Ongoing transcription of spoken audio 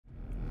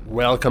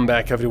Welcome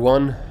back,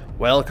 everyone.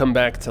 Welcome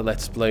back to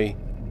Let's Play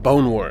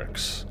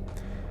BONEWORKS.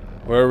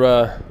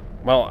 We're,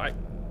 well, I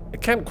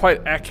can't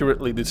quite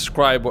accurately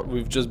describe what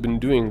we've just been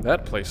doing.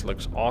 That place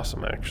looks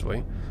awesome,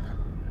 actually.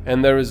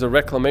 And there is a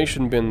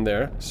reclamation bin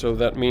there, so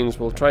that means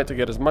we'll try to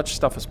get as much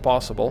stuff as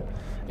possible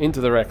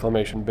into the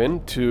reclamation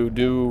bin to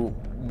do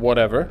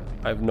whatever.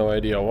 I have no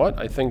idea what.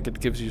 I think it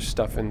gives you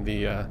stuff in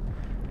the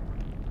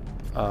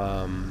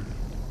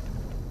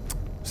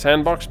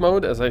sandbox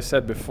mode, as I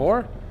said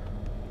before,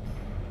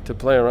 to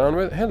play around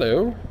with.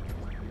 Hello.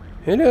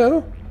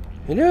 Hello.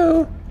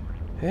 Hello.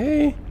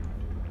 Hey.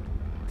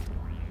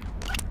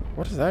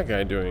 What is that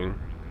guy doing?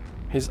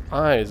 His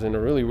eyes in a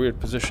really weird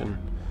position.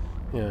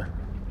 Yeah.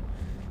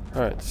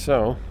 Alright,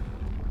 so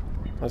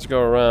let's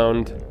go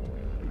around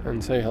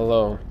and say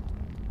hello.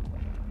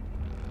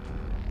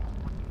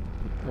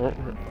 Oh,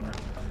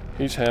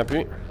 he's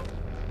happy.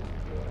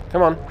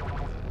 Come on.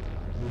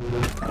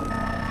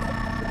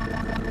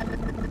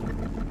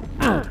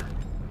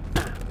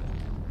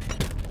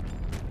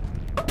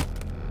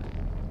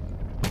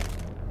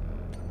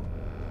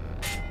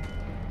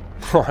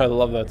 Oh, I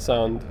love that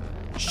sound.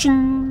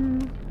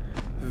 Shing!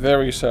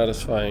 Very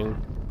satisfying.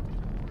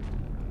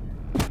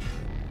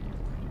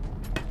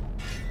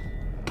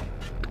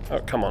 Oh,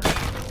 come on.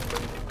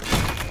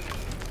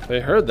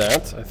 They heard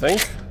that, I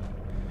think.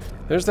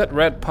 There's that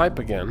red pipe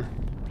again.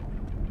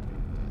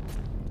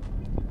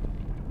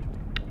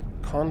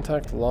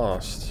 Contact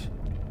lost.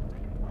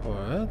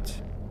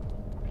 What?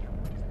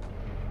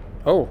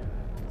 Oh,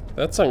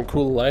 that's some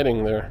cool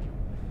lighting there.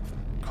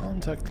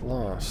 Contact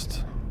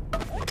lost.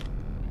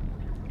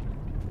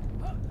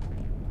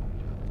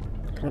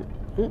 Come on.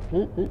 Ooh,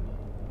 ooh, ooh.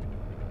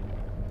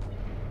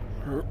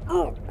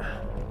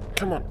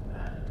 Come on.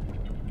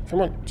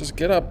 Come on, just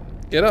get up.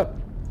 Get up.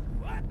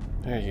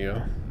 There you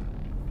go.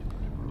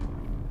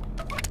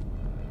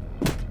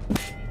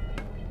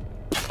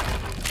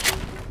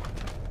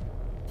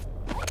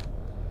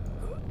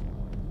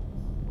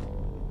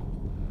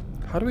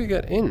 How do we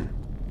get in?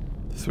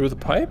 Through the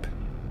pipe?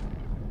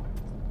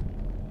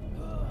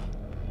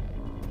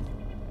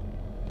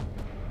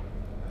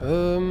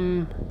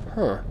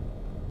 Huh.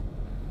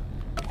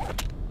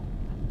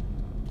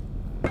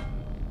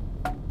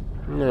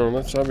 No,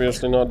 that's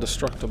obviously not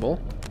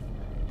destructible.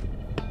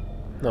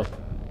 No.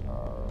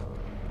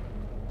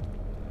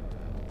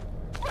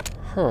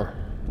 Huh.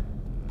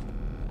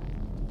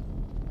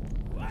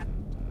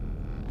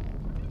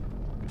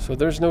 So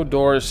there's no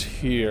doors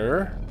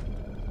here.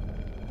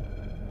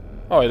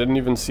 Oh, I didn't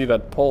even see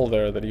that pole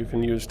there that you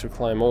can use to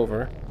climb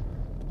over.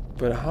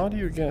 But how do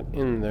you get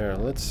in there?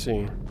 Let's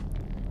see.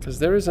 Because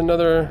there is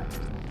another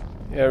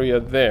area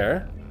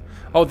there.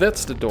 Oh,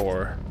 that's the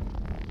door.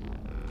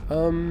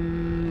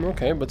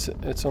 Okay, but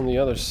it's on the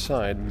other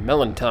side.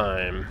 Melon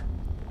time.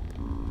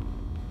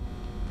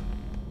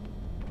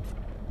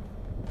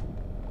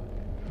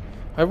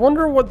 I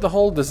wonder what the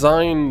whole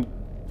design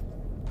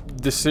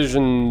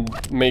decision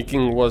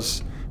making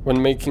was when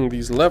making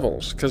these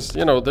levels, because,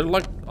 you know, they're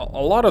like, a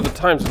lot of the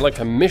times they're like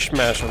a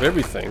mishmash of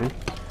everything.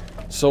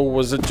 So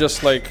was it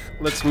just like,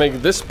 let's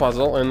make this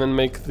puzzle and then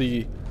make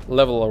the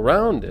level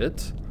around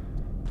it?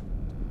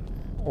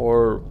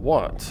 Or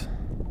what?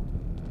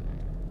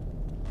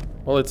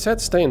 Well, it said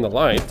stay in the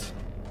light,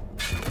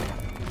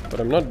 but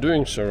I'm not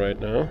doing so right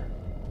now.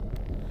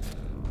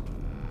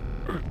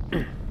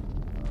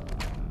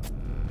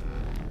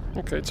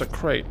 Okay, it's a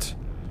crate.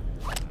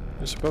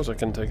 I suppose I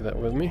can take that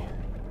with me.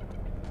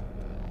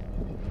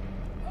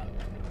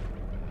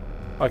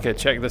 Okay,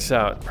 check this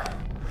out.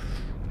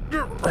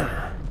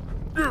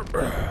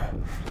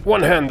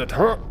 One-handed,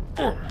 huh?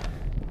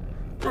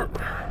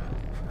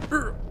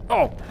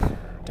 Oh,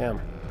 damn.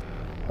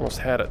 Almost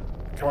had it.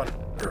 Come on.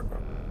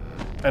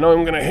 I know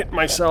I'm gonna hit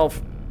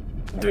myself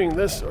doing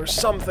this or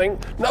something.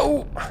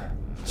 No!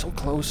 So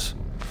close.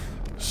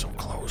 So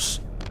close.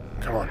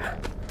 Come on.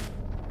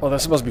 Oh,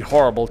 this must be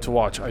horrible to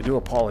watch. I do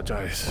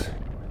apologize.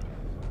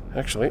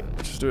 Actually,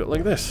 just do it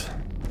like this.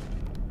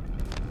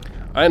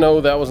 I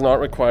know that was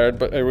not required,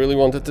 but I really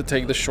wanted to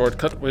take the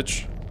shortcut,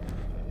 which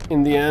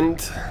in the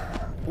end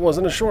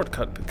wasn't a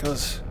shortcut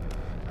because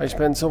I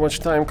spent so much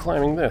time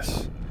climbing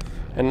this.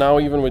 And now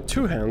even with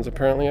two hands,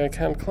 apparently I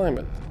can't climb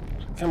it.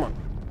 Come on.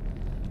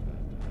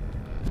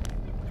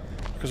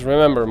 Because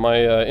remember,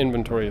 my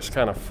inventory is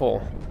kind of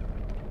full.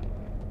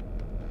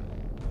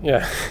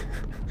 Yeah.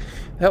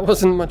 That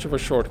wasn't much of a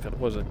shortcut,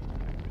 was it?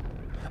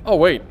 Oh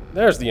wait,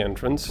 there's the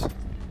entrance.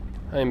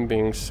 I'm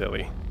being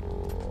silly.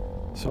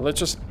 So let's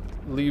just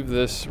leave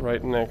this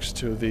right next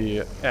to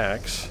the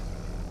axe.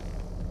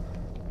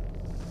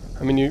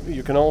 I mean,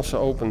 you can also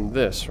open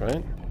this,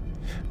 right?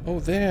 Oh,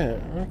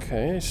 there.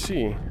 Okay, I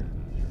see.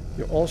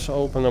 You also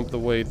open up the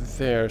way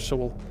there,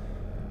 so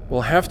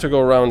we'll have to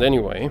go around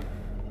anyway.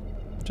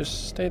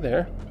 Just stay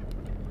there.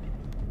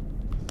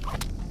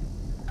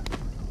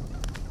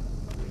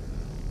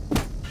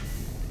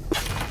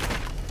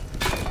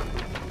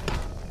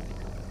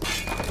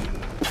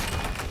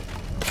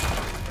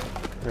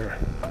 There.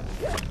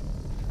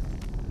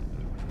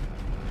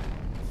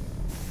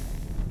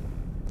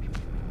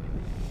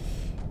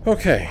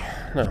 Okay,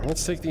 now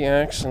let's take the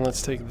axe and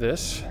let's take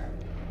this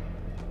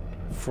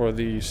for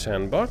the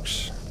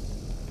sandbox.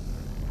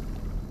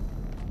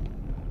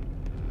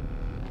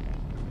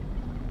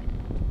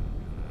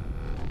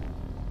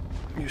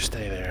 You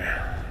stay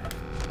there.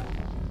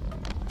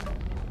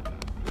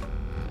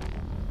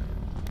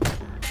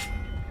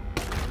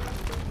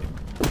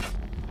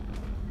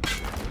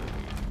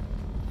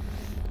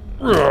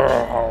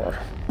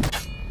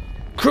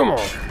 Come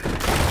on.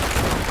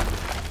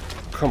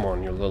 Come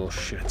on, you little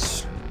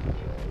shits.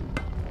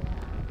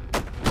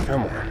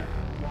 Come on.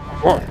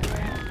 Come on.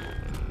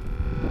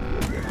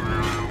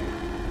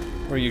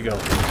 Where you going?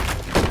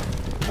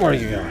 Where are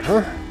you going,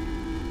 huh?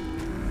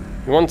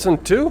 You want some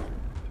too?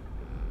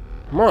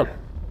 Come on.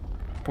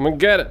 Come and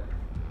get it.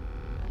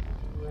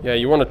 Yeah,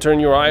 you want to turn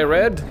your eye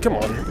red? Come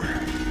on.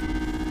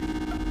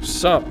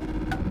 What's up?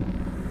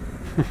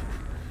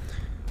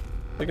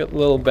 They got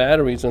little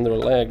batteries on their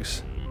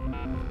legs.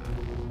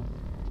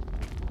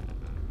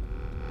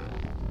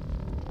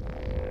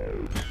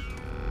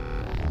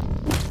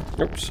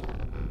 Oops.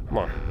 Come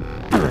on.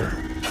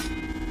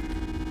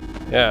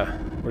 Yeah,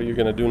 what are you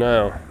gonna do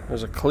now?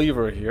 There's a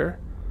cleaver here.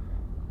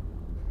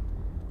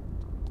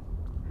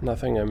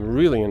 Nothing I'm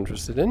really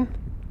interested in.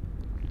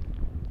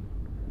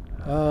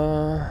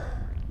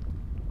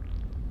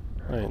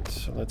 Right,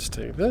 so let's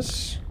take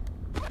this.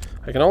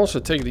 I can also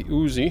take the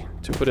Uzi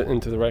to put it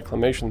into the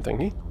reclamation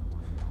thingy.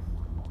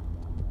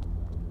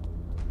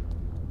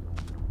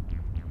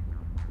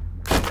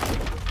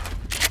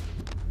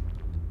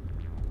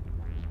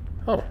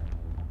 Oh.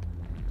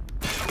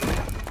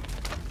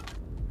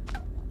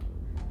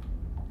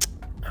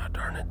 Ah,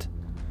 darn it.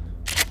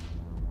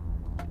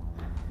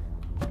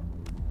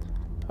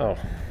 Oh.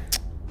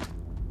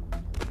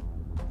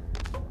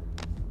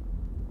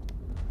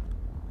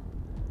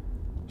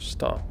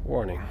 Stop.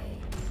 Warning.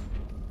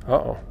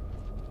 Uh-oh.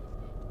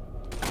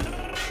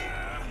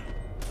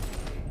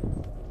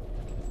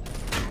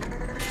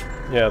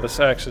 Yeah, this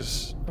axe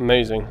is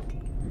amazing.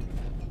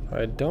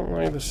 I don't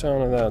like the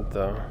sound of that,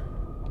 though.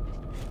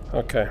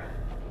 Okay.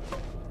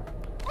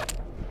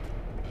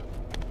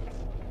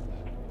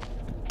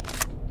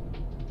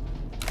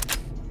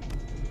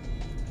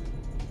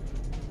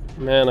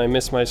 Man, I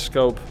miss my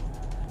scope.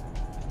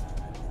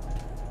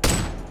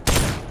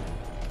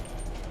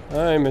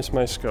 I miss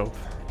my scope.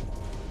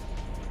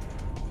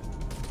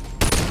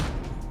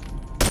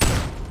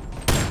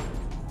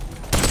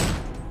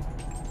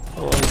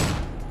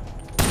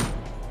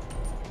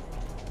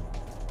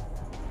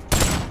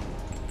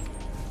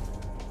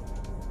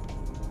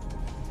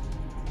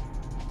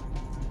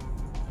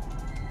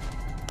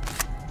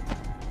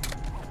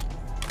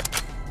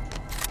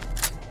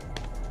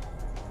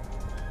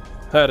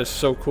 That is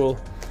so cool.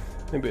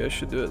 Maybe I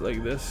should do it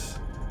like this.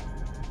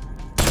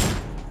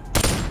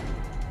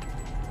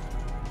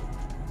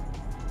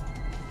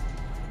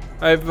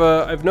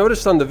 I've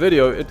noticed on the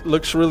video it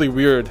looks really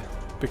weird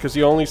because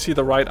you only see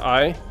the right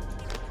eye.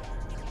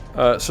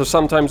 So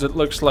sometimes it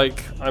looks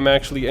like I'm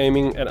actually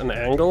aiming at an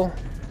angle.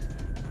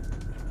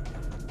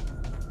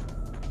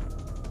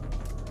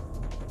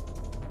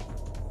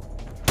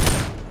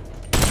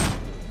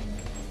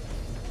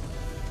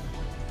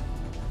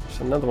 There's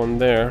another one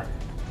there.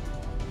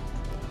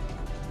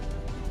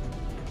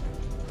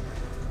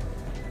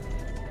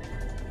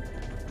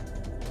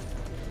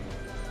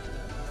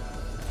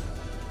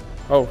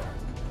 Oh,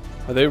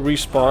 are they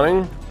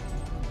respawning?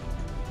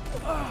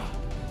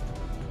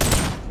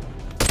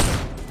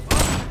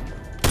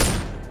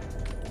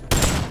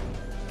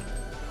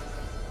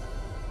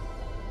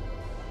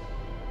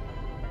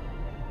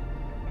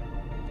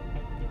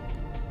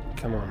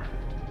 Come on.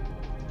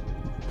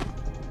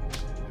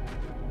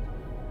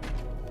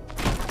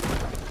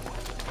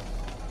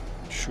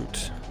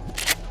 Shoot.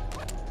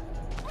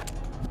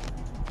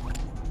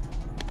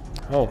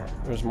 Oh,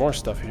 there's more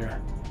stuff here.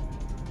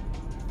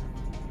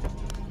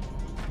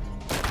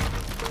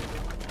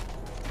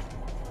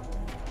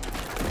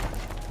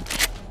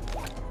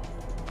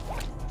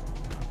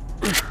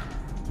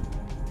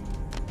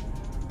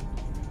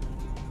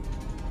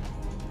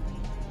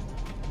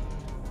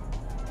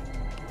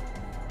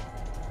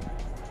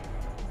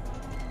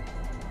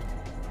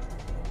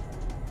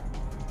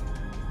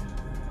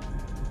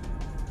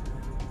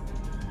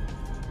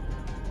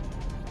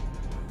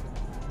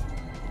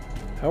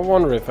 I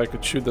wonder if I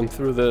could shoot them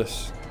through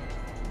this.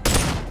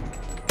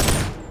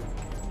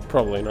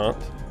 Probably not.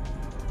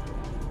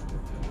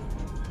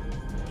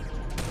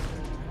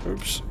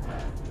 Oops.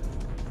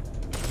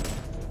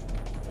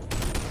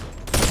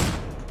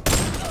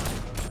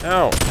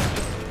 Ow.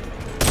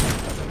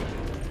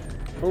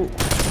 Oh.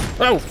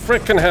 Oh,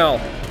 frickin' hell.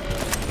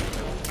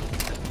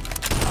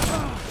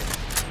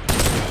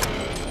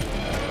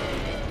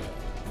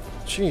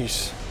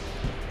 Jeez.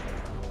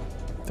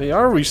 They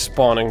are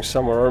respawning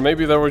somewhere, or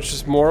maybe there were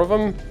just more of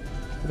them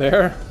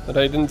there that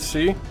I didn't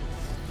see.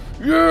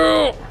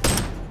 Yeah!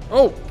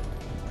 Oh!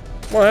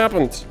 What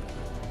happened?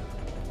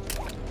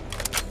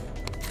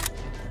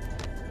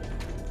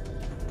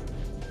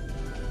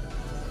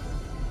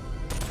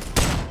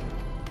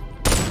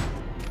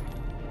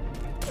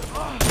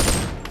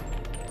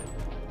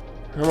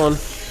 Come on.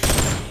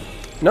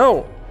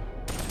 No!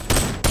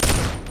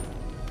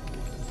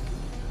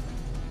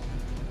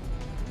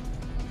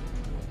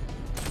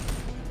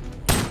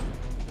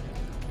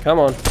 Come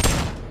on.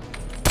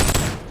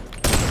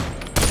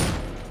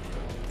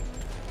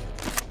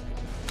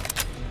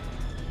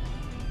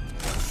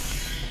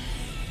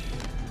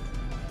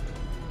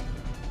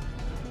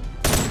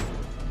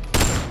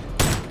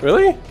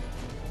 Really?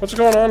 What's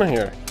going on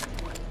here?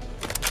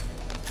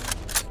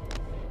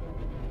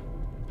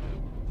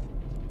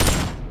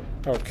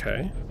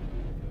 Okay.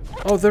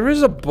 Oh, there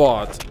is a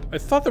bot. I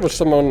thought there was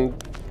someone,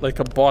 like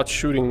a bot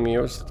shooting me.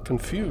 I was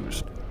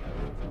confused.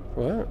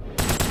 What?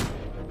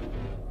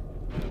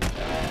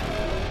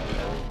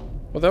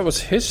 Well, that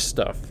was his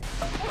stuff.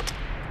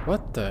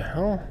 What the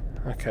hell?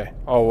 Okay.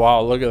 Oh,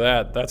 wow, look at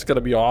that. That's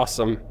gonna be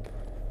awesome.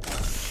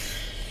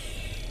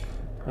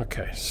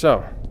 Okay,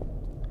 so.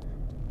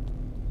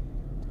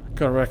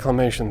 Got a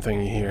reclamation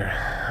thingy here.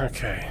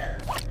 Okay.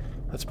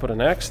 Let's put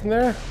an X in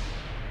there.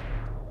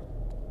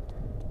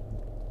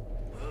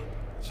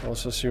 Let's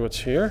also see what's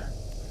here.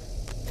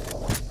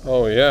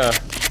 Oh, yeah.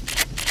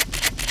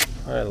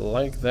 I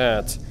like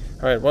that.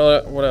 Alright,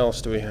 well, what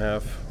else do we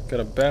have? Got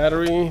a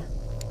battery.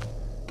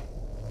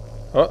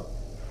 Oh,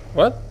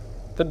 what?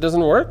 That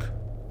doesn't work?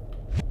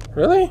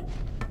 Really?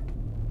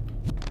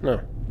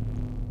 No.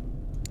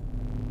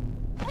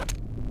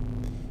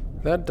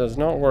 That does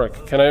not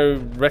work. Can I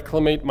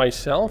reclamate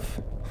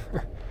myself?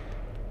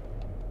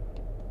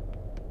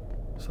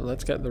 So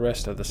let's get the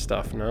rest of the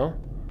stuff now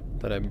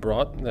that I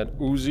brought. That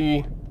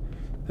Uzi.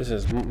 This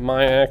is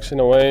my axe in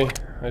a way,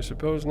 I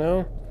suppose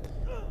now.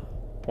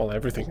 Well,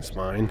 everything's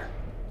mine.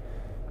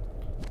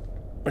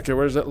 Okay,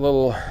 where's that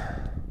little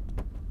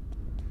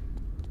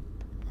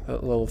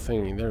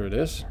thingy? There it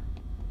is.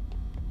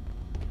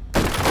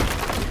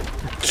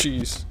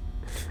 Jeez.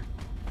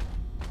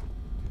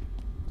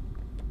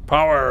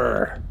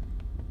 Power!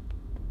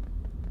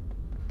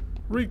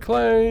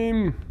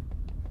 Reclaim!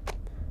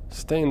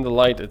 Stay in the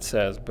light, it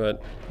says,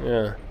 but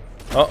yeah.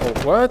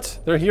 Uh-oh, what?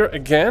 They're here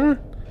again?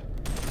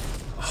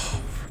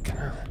 Oh, freaking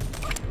hell.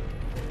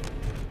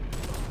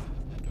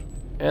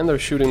 And they're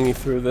shooting me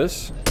through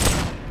this.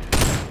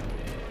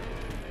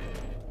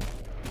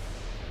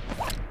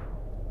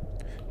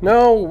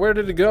 No, where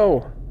did it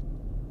go?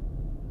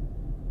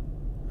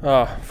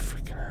 Ah,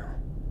 freaking hell.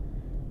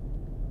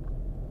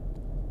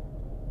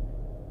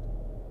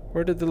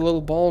 Where did the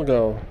little ball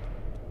go?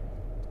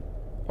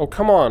 Oh,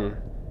 come on.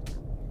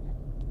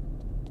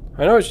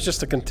 I know it's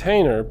just a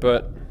container,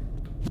 but...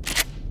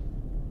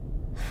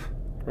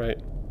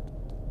 Right.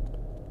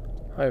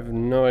 I have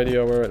no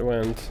idea where it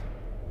went.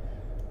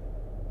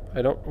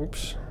 I don't...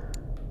 Oops.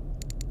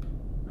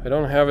 I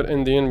don't have it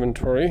in the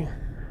inventory.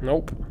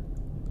 Nope.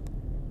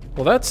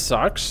 Well, that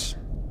sucks.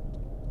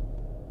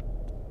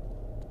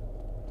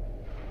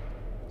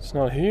 It's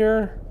not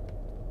here.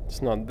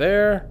 It's not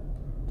there.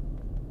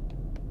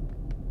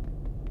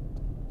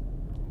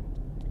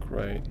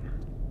 Great.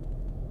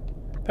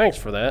 Thanks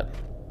for that.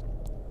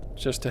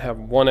 Just to have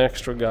one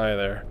extra guy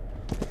there.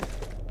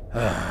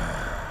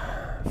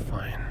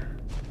 Fine.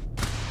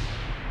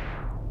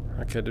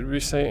 Okay, did we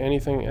say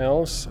anything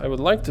else? I would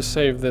like to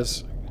save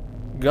this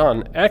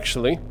gun.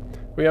 Actually,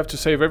 we have to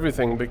save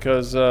everything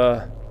because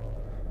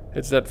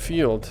it's that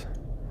field.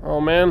 Oh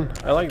man,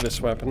 I like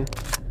this weapon.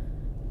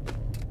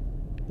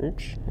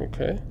 Oops,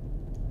 okay.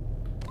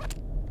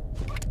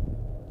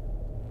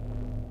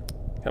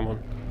 Come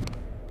on.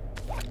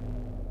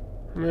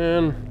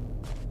 Man.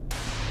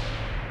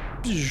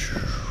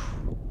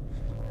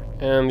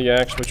 And the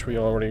axe, which we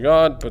already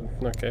got, but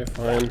okay,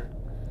 fine.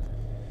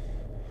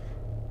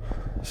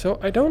 So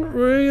I don't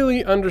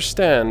really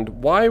understand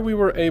why we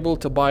were able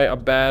to buy a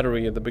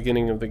battery at the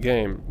beginning of the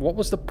game. What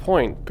was the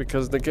point?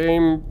 Because the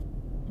game,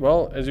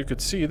 well, as you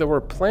could see, there were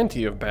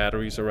plenty of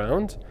batteries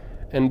around,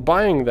 and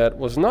buying that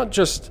was not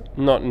just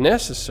not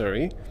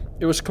necessary,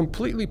 it was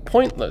completely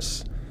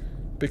pointless.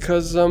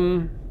 Because,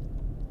 you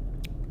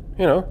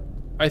know,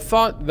 I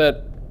thought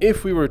that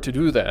if we were to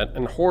do that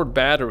and hoard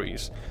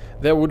batteries,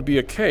 there would be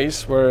a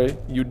case where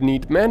you'd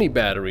need many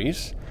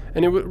batteries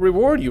and it would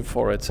reward you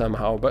for it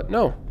somehow, but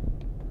no.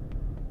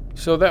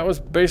 So that was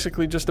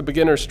basically just a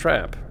beginner's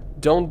trap.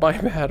 Don't buy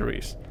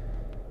batteries.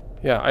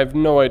 Yeah, I have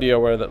no idea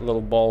where that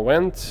little ball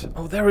went.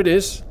 Oh, there it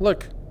is.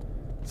 Look.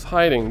 It's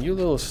hiding. You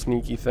little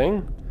sneaky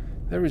thing.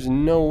 There is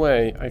no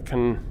way I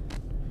can...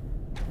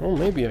 Well,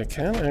 maybe I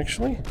can,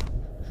 actually.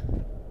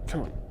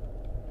 Come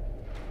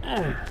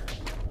on.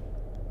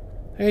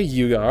 There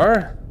you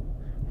are.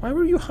 Why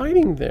were you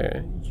hiding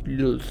there, you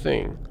little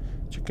thing?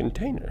 It's a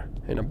container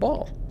and a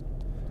ball.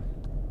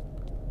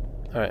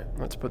 Alright,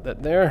 let's put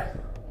that there.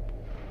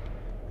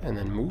 And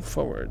then move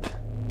forward.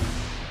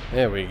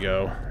 There we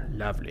go.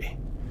 Lovely.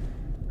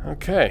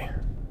 Okay,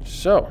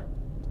 so.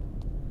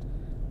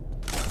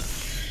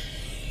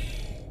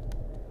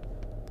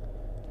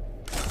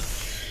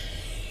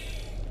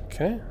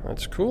 Okay,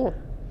 that's cool.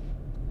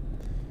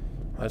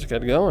 Let's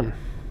get going.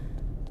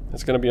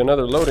 It's gonna be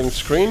another loading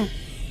screen.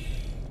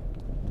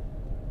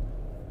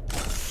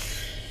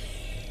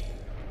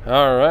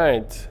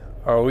 Alright.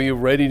 Are we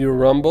ready to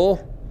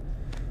rumble?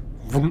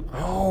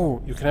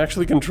 Oh, you can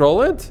actually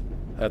control it?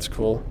 That's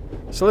cool.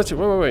 So let's see,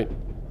 wait.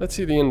 Let's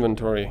see the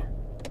inventory.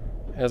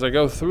 As I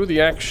go through,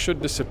 the axe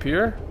should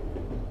disappear.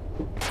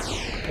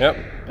 Yep,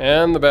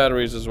 and the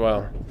batteries as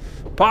well.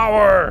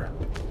 Power!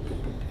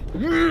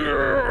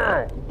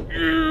 Yeah!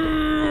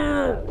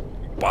 Yeah!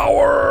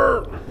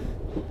 Power!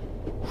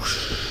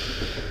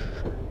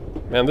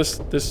 Man,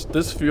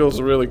 this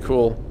feels really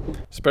cool.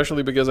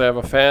 Especially because I have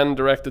a fan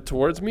directed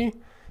towards me.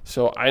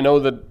 So I know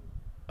that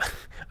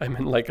I'm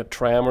in like a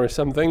tram or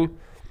something.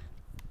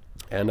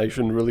 And I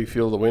shouldn't really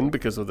feel the wind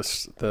because of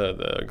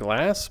the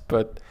glass.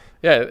 But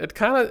yeah, it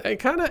kind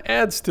of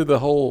adds to the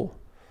whole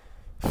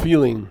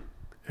feeling.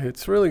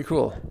 It's really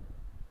cool.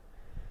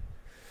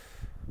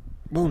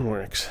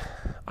 BONEWORKS.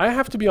 I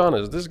have to be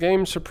honest, this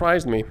game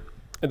surprised me.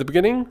 At the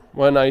beginning,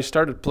 when I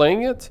started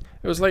playing it,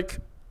 it was like,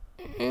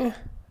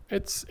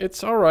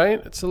 it's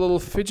alright. It's a little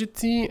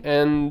fidgety,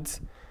 and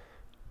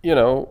you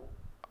know,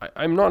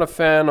 I'm not a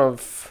fan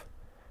of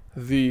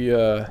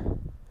the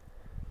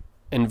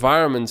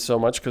environment so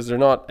much because they're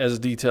not as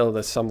detailed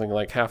as something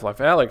like Half-Life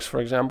Alyx, for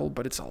example.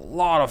 But it's a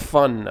lot of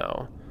fun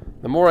now.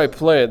 The more I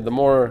play it,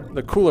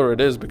 the cooler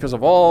it is because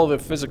of all the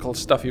physical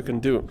stuff you can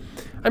do.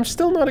 I'm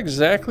still not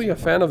exactly a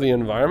fan of the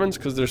environments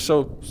because they're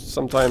so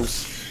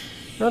sometimes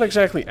not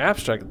exactly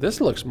abstract. This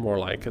looks more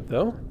like it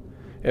though.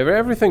 If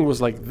everything was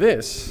like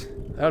this,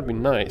 that would be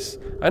nice.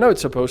 I know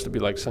it's supposed to be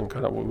like some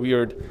kind of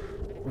weird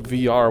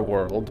VR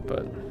world,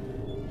 but...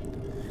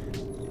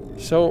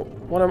 So,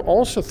 what I'm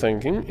also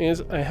thinking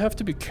is I have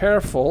to be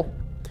careful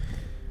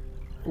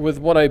with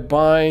what I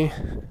buy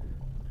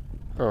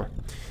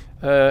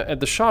at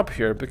the shop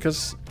here,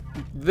 because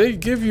they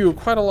give you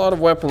quite a lot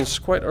of weapons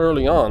quite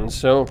early on,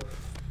 so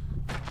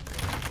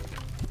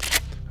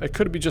I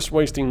could be just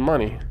wasting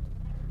money.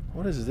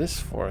 What is this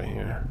for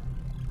here?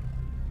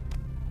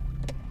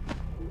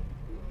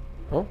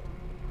 Oh,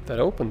 that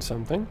opened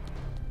something.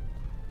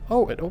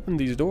 Oh, it opened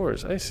these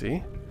doors, I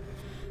see.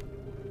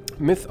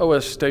 Myth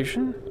OS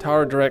station,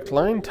 tower direct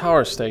line,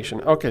 tower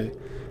station. Okay.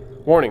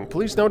 Warning,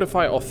 please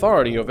notify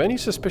authority of any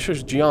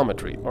suspicious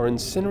geometry or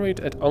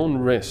incinerate at own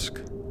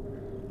risk.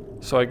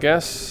 So I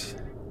guess...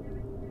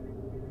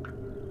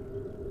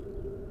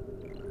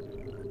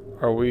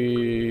 Are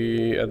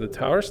we at the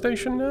tower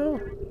station now?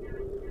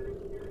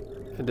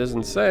 It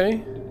doesn't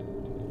say.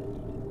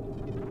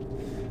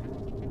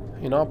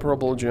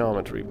 Inoperable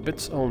geometry.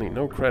 Bits only,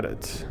 no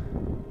credits.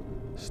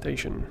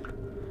 Station.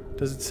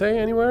 Does it say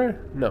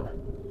anywhere? No,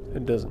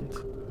 it doesn't.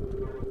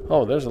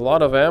 Oh, there's a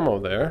lot of ammo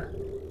there.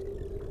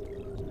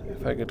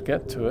 If I could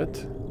get to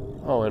it.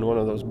 Oh, and one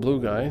of those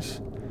blue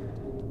guys.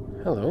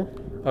 Hello.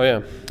 Oh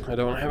yeah, I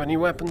don't have any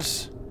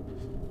weapons.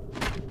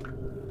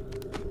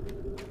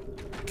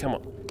 Come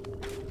on.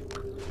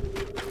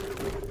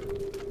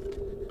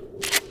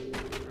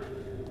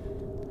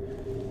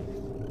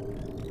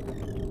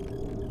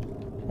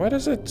 Why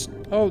does it...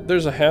 Oh,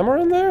 there's a hammer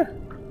in there?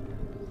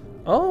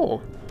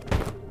 Oh.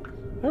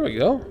 There we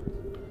go.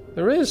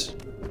 There is.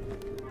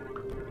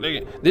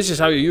 This is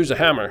how you use a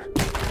hammer.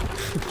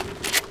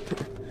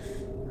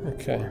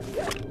 Okay.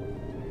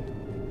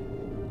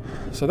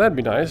 So that'd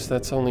be nice.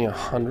 That's only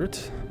 100.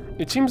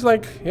 It seems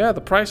like, yeah,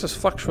 the prices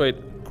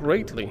fluctuate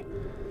greatly.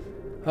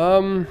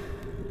 Yeah,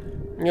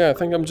 I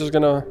think I'm just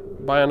gonna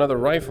buy another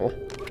rifle.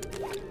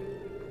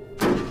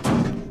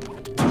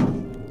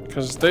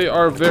 Because they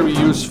are very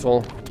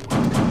useful.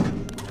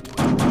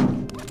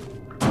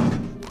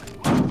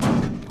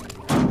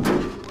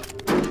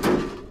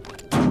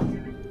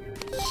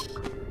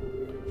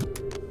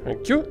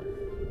 Thank you.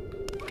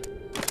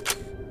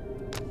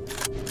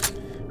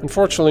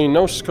 Unfortunately,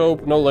 no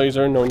scope, no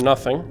laser, no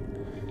nothing.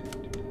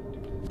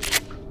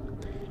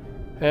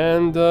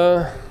 And,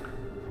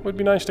 would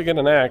be nice to get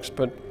an axe,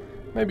 but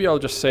maybe I'll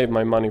just save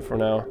my money for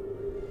now.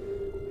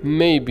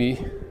 Maybe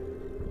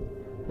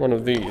one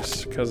of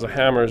these, because the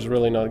hammer is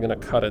really not gonna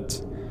cut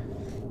it.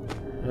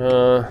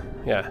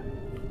 Yeah.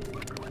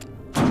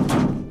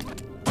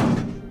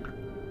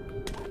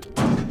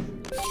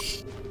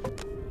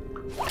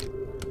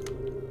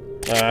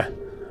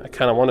 I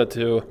kind of wanted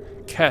to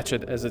catch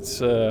it as it's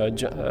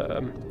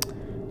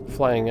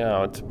flying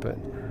out, but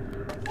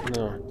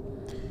no.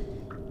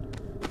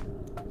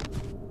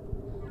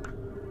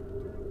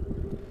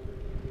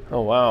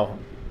 Oh wow.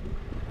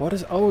 What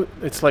is... Oh,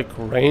 it's like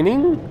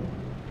raining?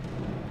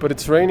 But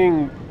it's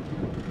raining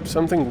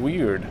something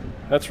weird.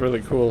 That's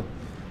really cool.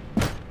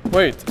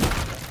 Wait.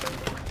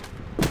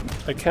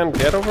 I can't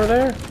get over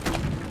there?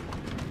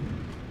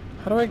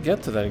 How do I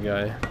get to that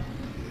guy?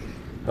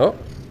 Oh,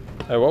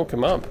 I woke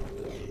him up.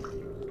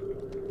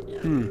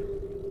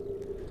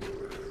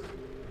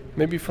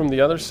 Maybe from the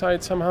other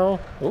side somehow?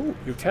 Oh,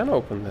 you can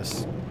open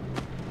this.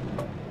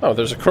 Oh,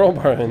 there's a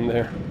crowbar in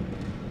there.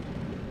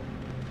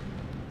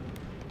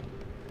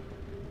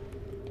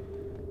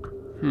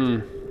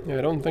 Yeah,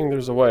 I don't think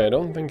there's a way. I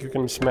don't think you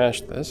can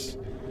smash this.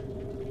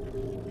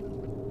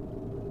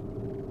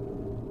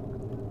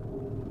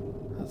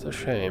 That's a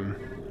shame.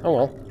 Oh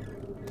well.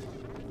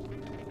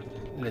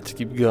 Let's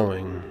keep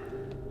going.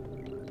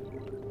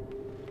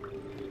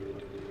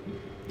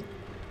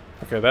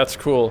 Okay, that's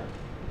cool.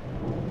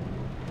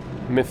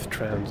 Myth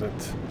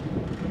transit.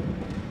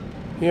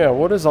 Yeah,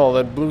 what is all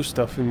that blue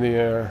stuff in the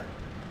air?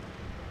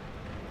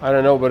 I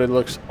don't know, but it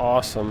looks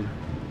awesome.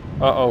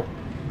 Uh-oh.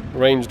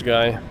 Ranged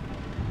guy.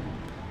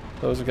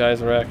 Those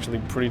guys are actually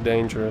pretty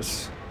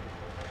dangerous.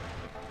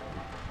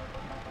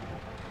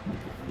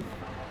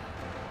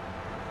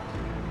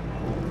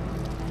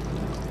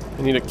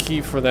 I need a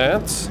key for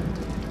that.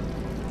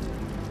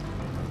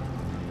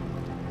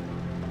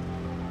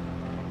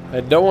 I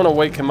don't want to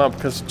wake him up,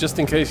 because just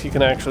in case he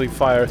can actually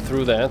fire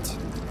through that,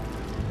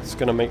 it's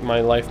gonna make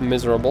my life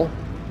miserable.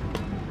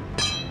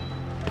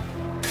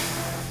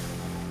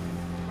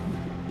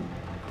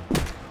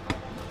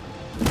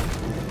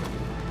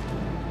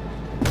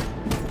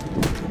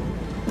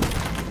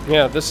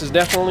 Yeah, this is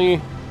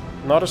definitely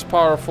not as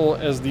powerful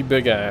as the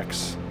big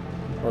axe,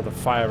 or the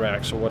fire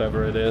axe, or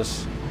whatever it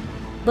is,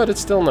 but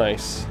it's still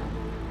nice.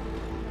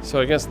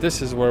 So I guess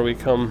this is where we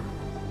come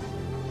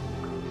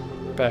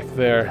back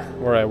there,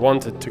 where I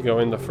wanted to go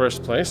in the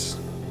first place.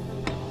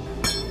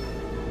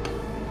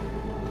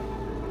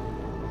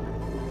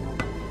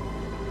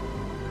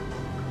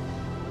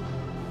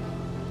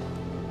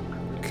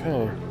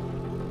 Okay.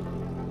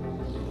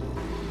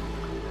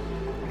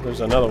 There's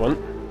another one.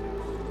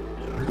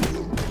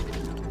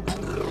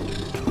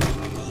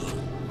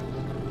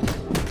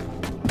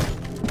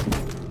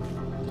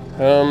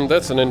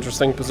 That's an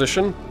interesting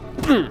position.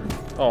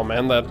 Oh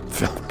man, that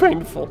felt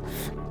painful.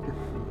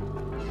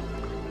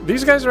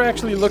 These guys are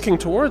actually looking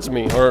towards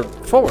me, or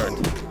forward.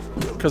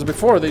 Because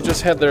before they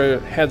just had their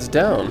heads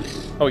down.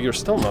 Oh, you're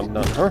still not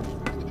done, huh?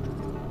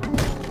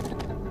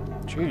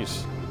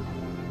 Jeez.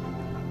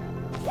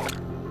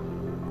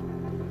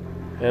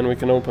 And we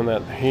can open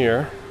that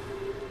here.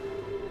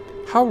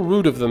 How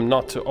rude of them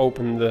not to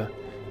open the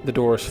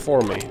doors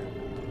for me.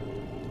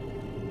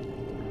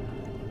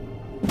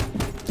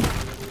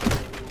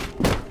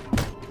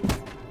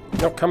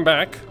 No, come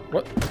back.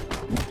 What?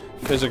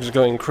 Physics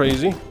going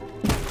crazy.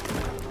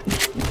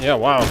 Yeah,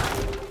 wow.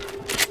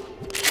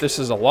 This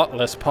is a lot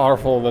less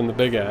powerful than the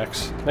big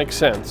axe. Makes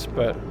sense,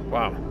 but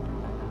wow.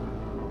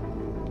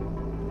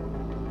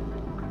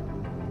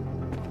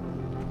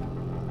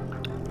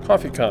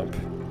 Coffee cup.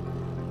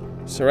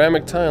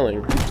 Ceramic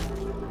tiling.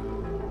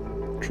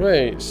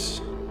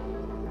 Trays.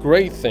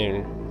 Gray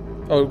thing.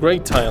 Oh, gray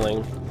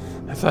tiling.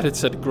 I thought it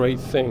said great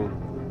thing.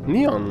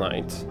 Neon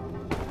light.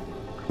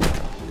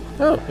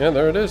 Oh, yeah,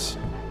 there it is.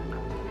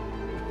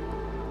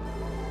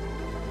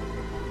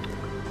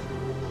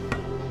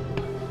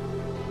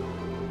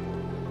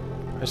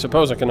 I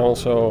suppose I can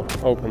also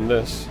open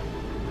this.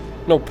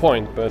 No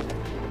point, but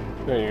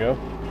there you go.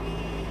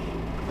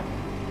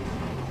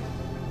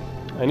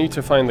 I need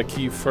to find the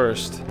key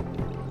first.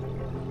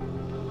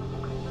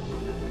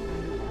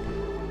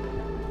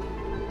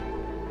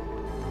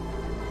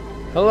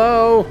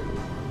 Hello?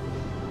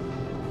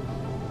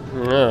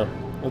 Yeah,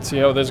 let's see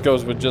how this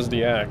goes with just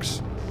the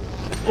axe.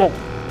 Oh.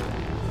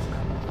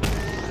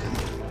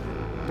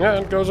 Yeah,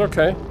 it goes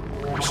okay.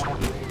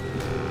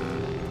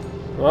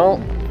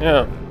 Well,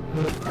 yeah.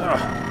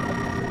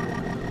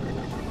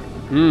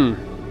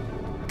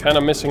 Kind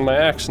of missing my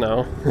axe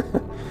now.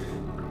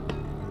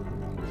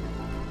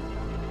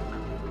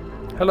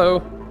 Hello.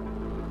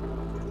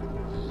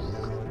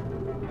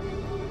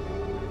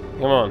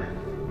 Come on.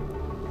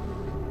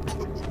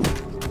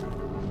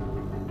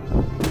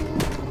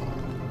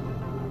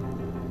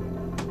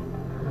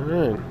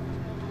 Alright.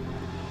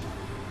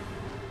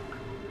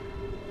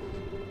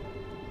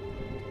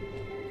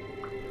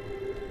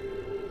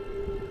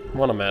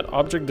 What am at?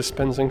 Object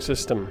dispensing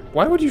system.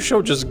 Why would you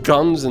show just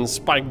guns and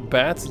spiked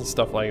bats and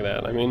stuff like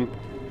that? I mean,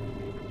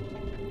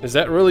 is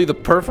that really the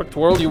perfect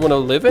world you want to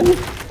live in?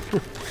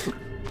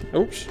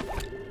 Oops.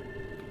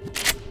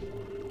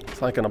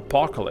 It's like an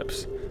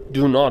apocalypse.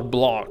 Do not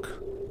block.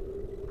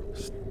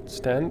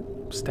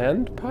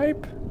 Stand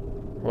pipe?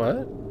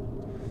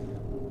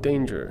 What?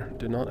 Danger.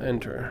 Do not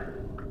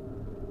enter.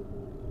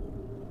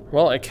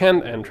 Well, I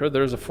can't enter.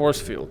 There's a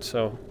force field,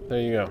 so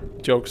there you go.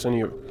 Joke's on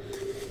you.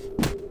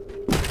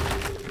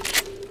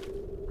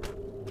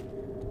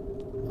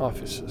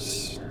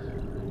 Offices.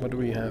 What do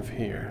we have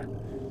here?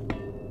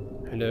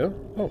 Hello?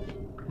 Oh,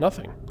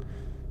 nothing.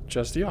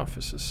 Just the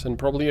offices, and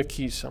probably a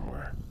key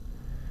somewhere.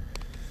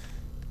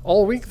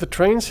 All week the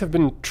trains have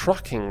been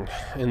trucking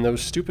in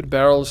those stupid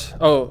barrels.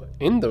 Oh,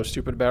 in those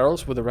stupid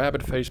barrels with a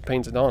rabbit face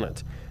painted on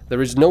it.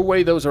 There is no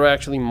way those are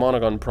actually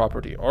Monogon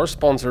property or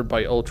sponsored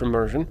by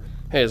Ultramersion.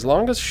 Hey, as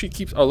long as she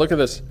keeps... Oh, look at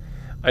this.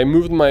 I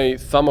moved my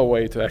thumb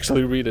away to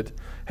actually read it.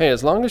 Hey,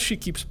 as long as she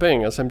keeps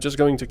paying us, I'm just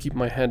going to keep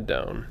my head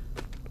down.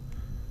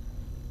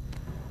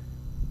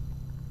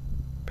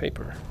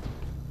 Paper.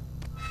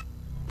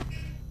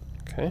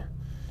 Okay.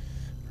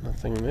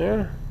 Nothing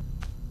there.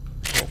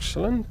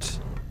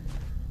 Excellent.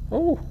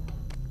 Oh,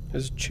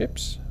 there's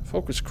chips.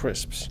 Focus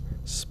crisps.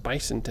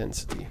 Spice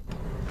intensity.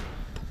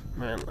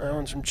 Man, I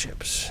want some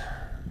chips.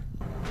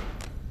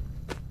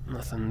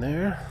 Nothing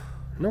there.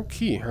 No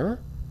key, huh?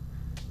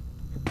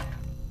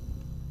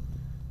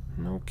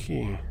 No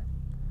key.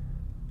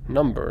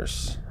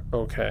 Numbers.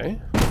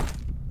 Okay.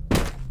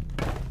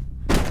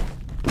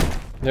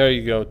 There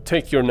you go.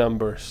 Take your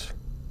numbers.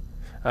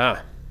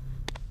 Ah.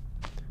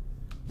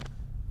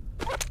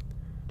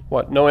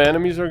 What? No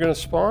enemies are gonna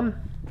spawn?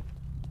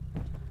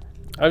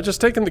 I've just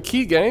taken the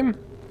key game.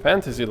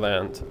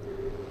 Fantasyland.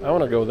 I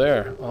wanna go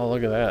there. Oh,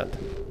 look at that.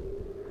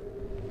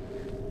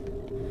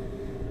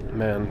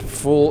 Man,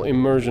 full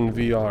immersion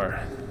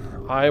VR.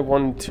 I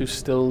want to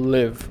still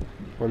live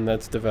when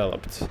that's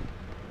developed.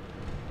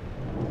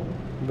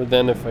 But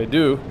then if I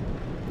do...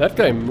 That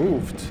guy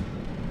moved.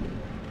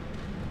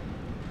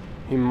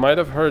 He might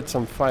have heard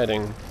some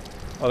fighting.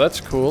 Oh,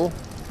 that's cool.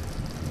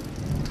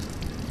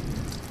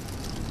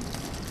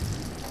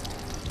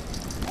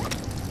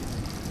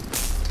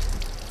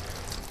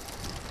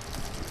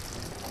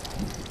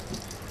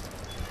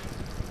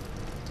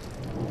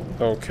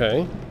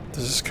 Okay.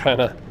 This is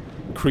kind of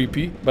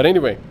creepy. But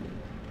anyway,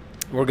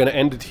 we're gonna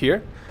end it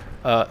here.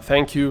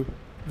 Thank you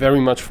very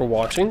much for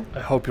watching. I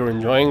hope you're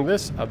enjoying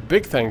this. A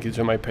big thank you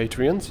to my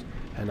Patreons.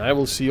 And I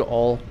will see you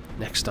all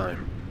next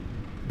time.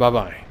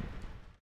 Bye-bye.